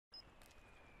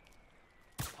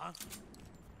Any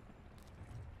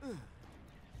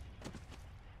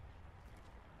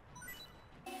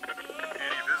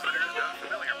visitors not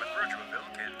familiar with Virtualville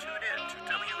can tune in to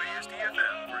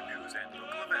WASD-FM for news and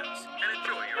local events and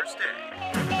enjoy your stay.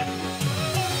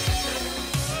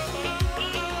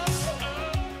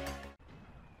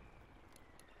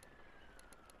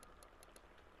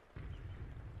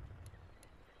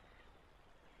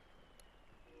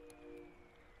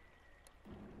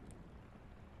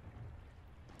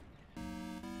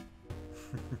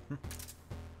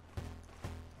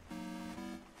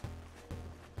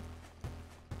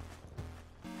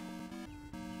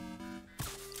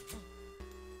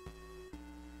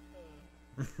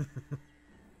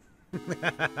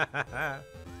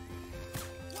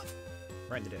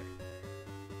 Right in the dick.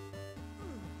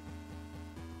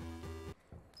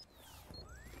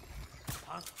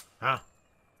 Huh?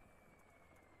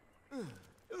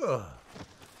 Ugh.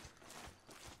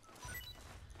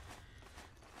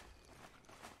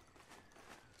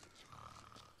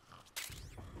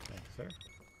 Thanks, sir.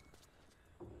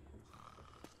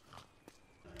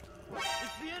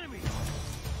 It's the enemy!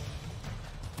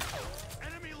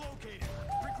 Enemy located!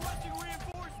 Requesting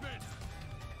reinforcements!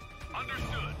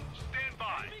 Understood. Stand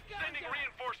by. Sending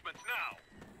reinforcements now.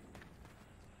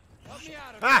 Help me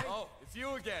out, okay? Ah! Oh, it's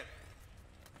you again.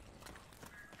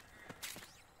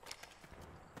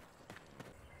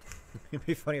 It'd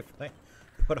be funny if I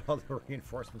put all the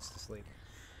reinforcements to sleep.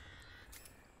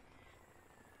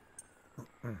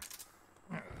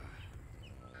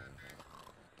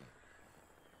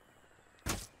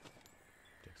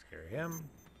 Takes care of him.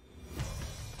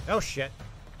 Oh shit!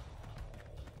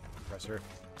 Compressor.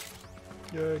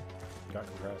 Yay! Got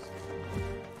compressed.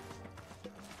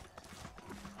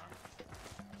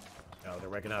 Oh, they're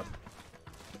waking up.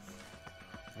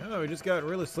 No, we just got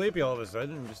really sleepy all of a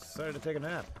sudden and just decided to take a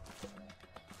nap.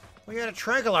 We got a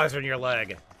tranquilizer in your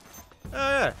leg. Oh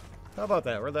yeah. How about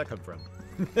that? Where'd that come from?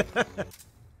 This is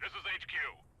HQ.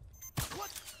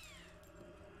 What?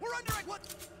 We're under it! What?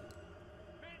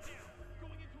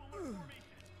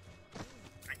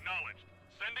 Acknowledged.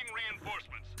 Sending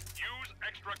reinforcements. Use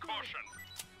extra caution.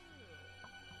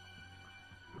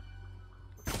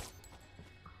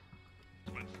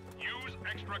 Use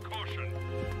extra caution.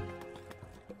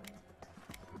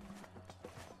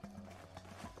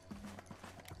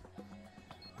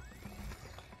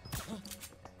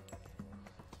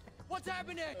 What's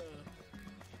happening?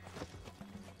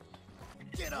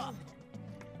 Get up!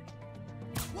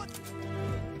 What?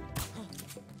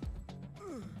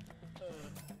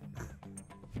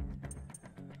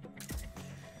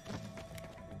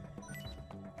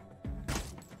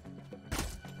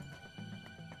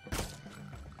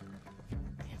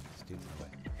 This dude's in the way.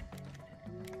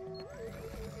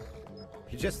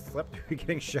 You just slept through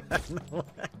getting shot in the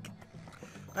leg.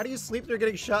 How do you sleep through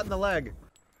getting shot in the leg?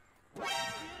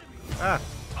 Ah!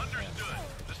 Understood.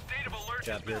 The state of alert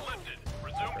has been lifted.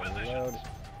 Resume Reload. positions.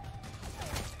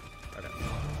 Okay.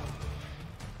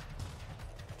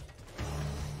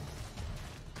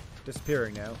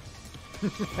 Disappearing now.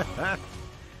 Come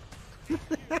in.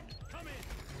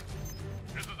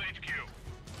 This is HQ.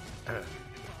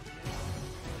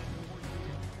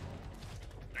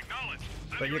 Acknowledged.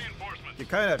 But Sending you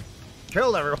reinforcements. kind of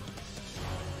killed everyone.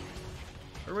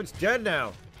 Everyone's dead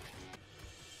now.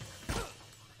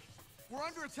 We're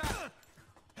under attack!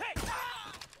 Hey!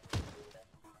 Ah!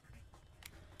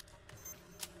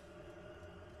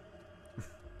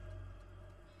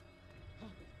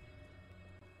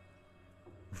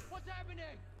 What's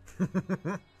happening?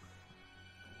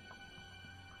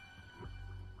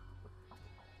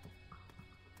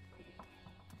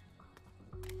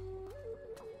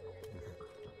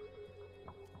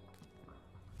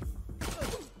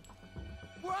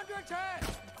 We're under attack!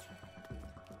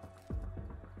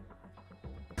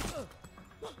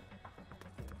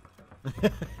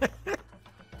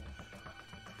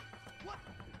 What?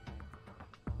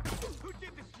 Who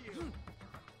did this to you?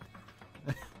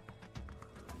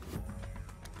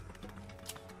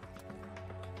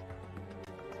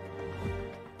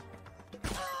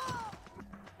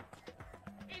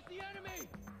 It's the enemy!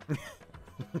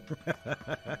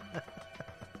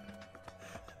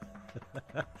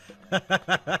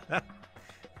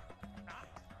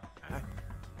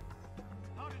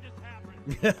 How did this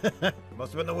happen?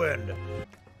 Must have been the wind.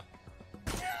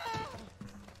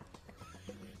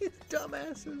 You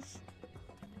dumbasses.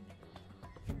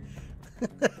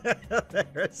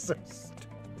 They're so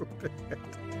stupid.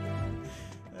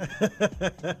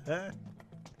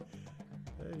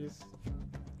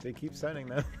 They keep sending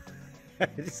them.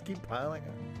 They just keep piling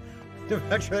up.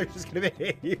 Eventually there's just gonna be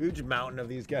a huge mountain of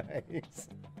these guys.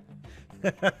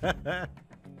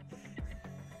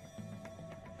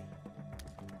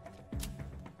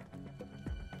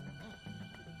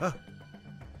 Huh?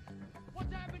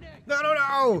 What's happening? No, no,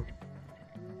 no!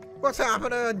 What's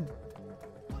happening?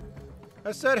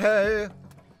 I said, hey,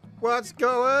 what's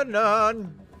going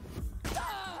on?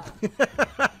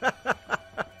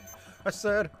 I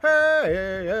said, hey,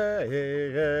 hey,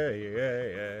 hey, hey,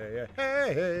 hey,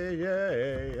 hey, hey,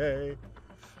 hey, hey.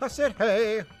 I said,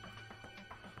 hey,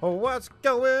 what's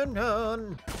going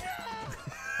on?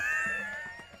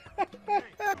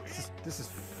 This is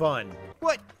fun.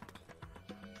 What?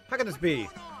 How can this be?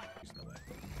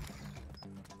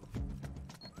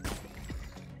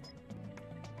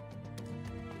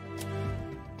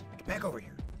 Get back over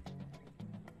here.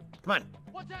 Come on.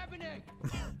 What's happening?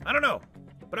 I don't know,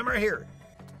 but I'm right here.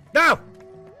 No!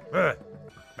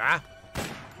 Ah.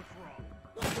 What's wrong?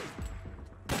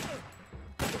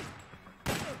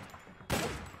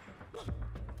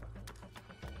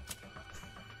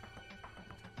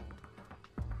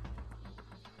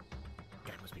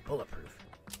 God, it must be bulletproof.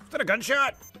 Is that a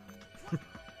gunshot?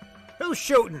 Who's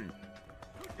shooting?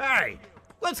 Hey,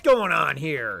 what's going on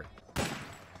here?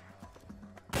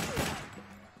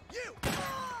 You!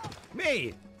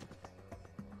 Me!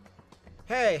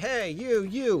 Hey, hey,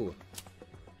 you!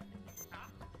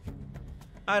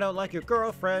 I don't like your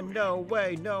girlfriend. No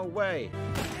way, no way.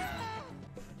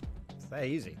 It's that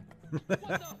easy.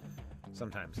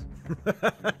 Sometimes.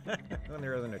 When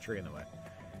there isn't a tree in the way.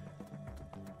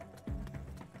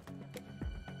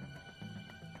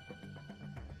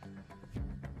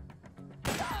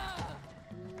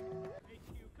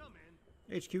 HQ, come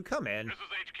in. HQ, come in. This is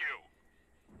HQ.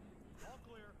 All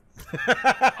clear.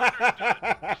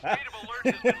 State of alert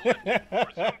has been lifted.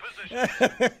 Resume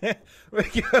position. We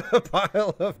got a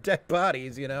pile of dead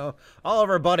bodies, you know. All of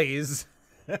our buddies.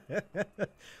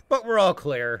 But we're all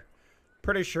clear.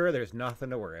 Pretty sure there's nothing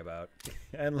to worry about.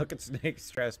 And look at Snake's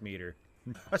stress meter.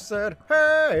 I said,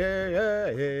 hey, hey,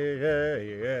 hey,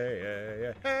 hey,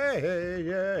 hey, hey, hey,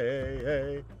 hey,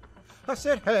 hey. I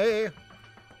said, hey.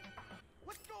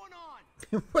 What's going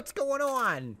on? What's going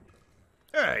on?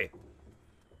 Hey.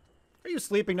 Are you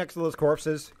sleeping next to those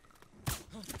corpses?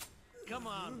 Come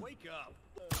on, wake up.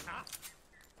 Huh?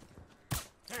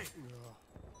 Hey.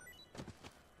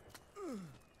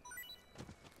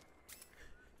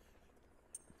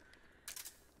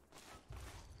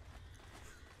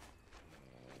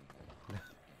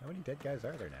 How many dead guys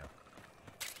are there now?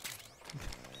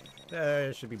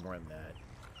 There should be more than that.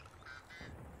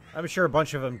 I'm sure a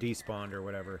bunch of them despawned or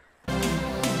whatever.